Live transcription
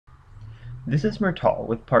This is Murtal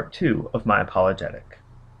with part 2 of my Apologetic.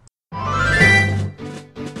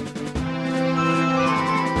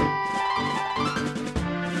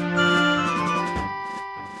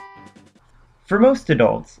 For most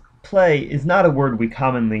adults, play is not a word we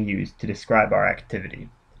commonly use to describe our activity.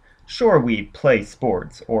 Sure, we play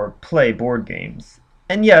sports or play board games,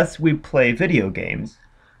 and yes, we play video games,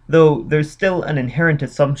 though there's still an inherent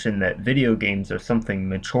assumption that video games are something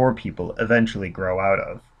mature people eventually grow out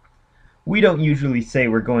of. We don't usually say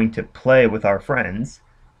we're going to play with our friends.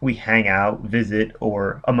 We hang out, visit,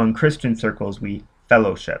 or among Christian circles we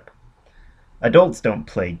fellowship. Adults don't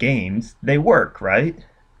play games, they work, right?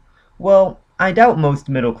 Well, I doubt most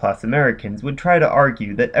middle-class Americans would try to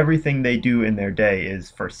argue that everything they do in their day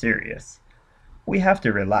is for serious. We have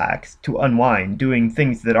to relax, to unwind, doing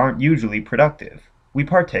things that aren't usually productive. We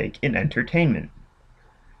partake in entertainment.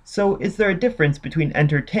 So is there a difference between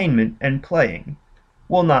entertainment and playing?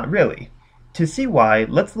 Well, not really. To see why,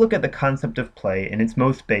 let's look at the concept of play in its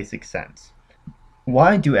most basic sense.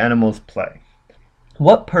 Why do animals play?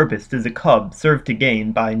 What purpose does a cub serve to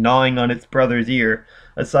gain by gnawing on its brother's ear,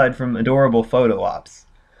 aside from adorable photo ops?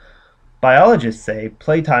 Biologists say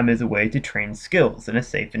playtime is a way to train skills in a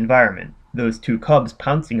safe environment. Those two cubs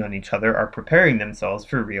pouncing on each other are preparing themselves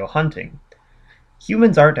for real hunting.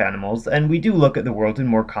 Humans aren't animals, and we do look at the world in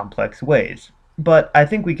more complex ways. But I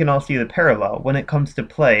think we can all see the parallel when it comes to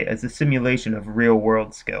play as a simulation of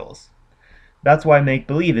real-world skills. That's why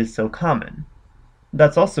make-believe is so common.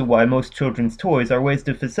 That's also why most children's toys are ways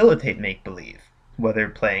to facilitate make-believe. Whether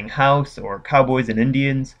playing house or cowboys and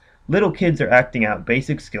Indians, little kids are acting out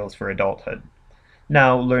basic skills for adulthood.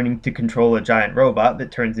 Now, learning to control a giant robot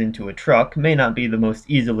that turns into a truck may not be the most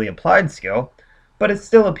easily applied skill, but it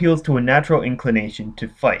still appeals to a natural inclination to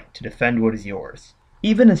fight to defend what is yours.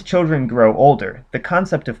 Even as children grow older, the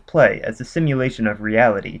concept of play as a simulation of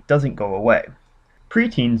reality doesn't go away.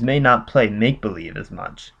 Preteens may not play make-believe as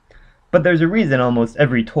much, but there's a reason almost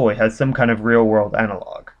every toy has some kind of real-world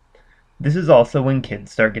analog. This is also when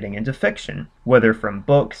kids start getting into fiction, whether from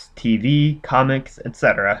books, TV, comics,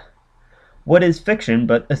 etc. What is fiction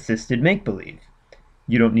but assisted make-believe?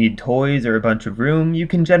 You don't need toys or a bunch of room, you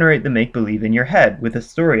can generate the make-believe in your head with a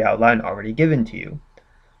story outline already given to you.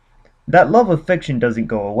 That love of fiction doesn't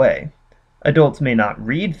go away. Adults may not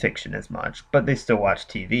read fiction as much, but they still watch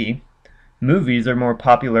TV. Movies are more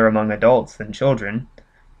popular among adults than children.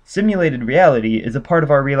 Simulated reality is a part of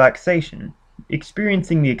our relaxation,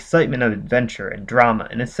 experiencing the excitement of adventure and drama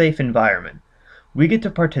in a safe environment. We get to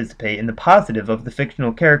participate in the positive of the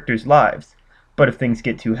fictional characters' lives, but if things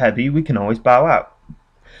get too heavy, we can always bow out.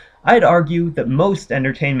 I'd argue that most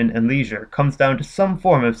entertainment and leisure comes down to some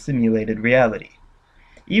form of simulated reality.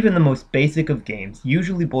 Even the most basic of games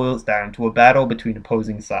usually boils down to a battle between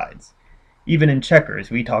opposing sides. Even in checkers,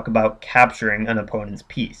 we talk about capturing an opponent's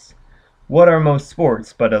piece. What are most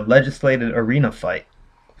sports but a legislated arena fight?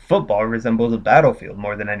 Football resembles a battlefield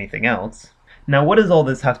more than anything else. Now, what does all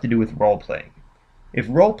this have to do with role-playing? If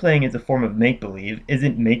role-playing is a form of make-believe,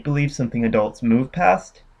 isn't make-believe something adults move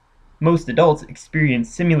past? Most adults experience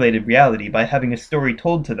simulated reality by having a story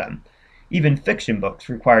told to them. Even fiction books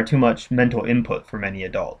require too much mental input for many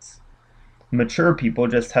adults. Mature people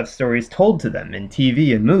just have stories told to them in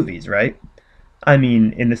TV and movies, right? I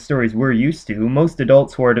mean, in the stories we're used to, most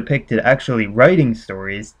adults who are depicted actually writing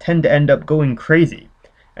stories tend to end up going crazy,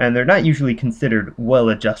 and they're not usually considered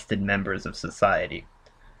well-adjusted members of society.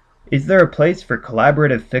 Is there a place for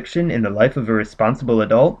collaborative fiction in the life of a responsible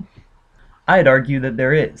adult? I'd argue that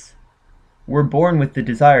there is. We're born with the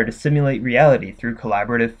desire to simulate reality through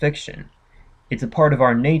collaborative fiction. It's a part of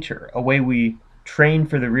our nature, a way we train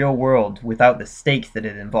for the real world without the stakes that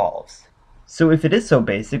it involves. So if it is so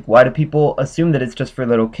basic, why do people assume that it's just for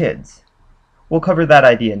little kids? We'll cover that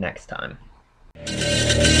idea next time.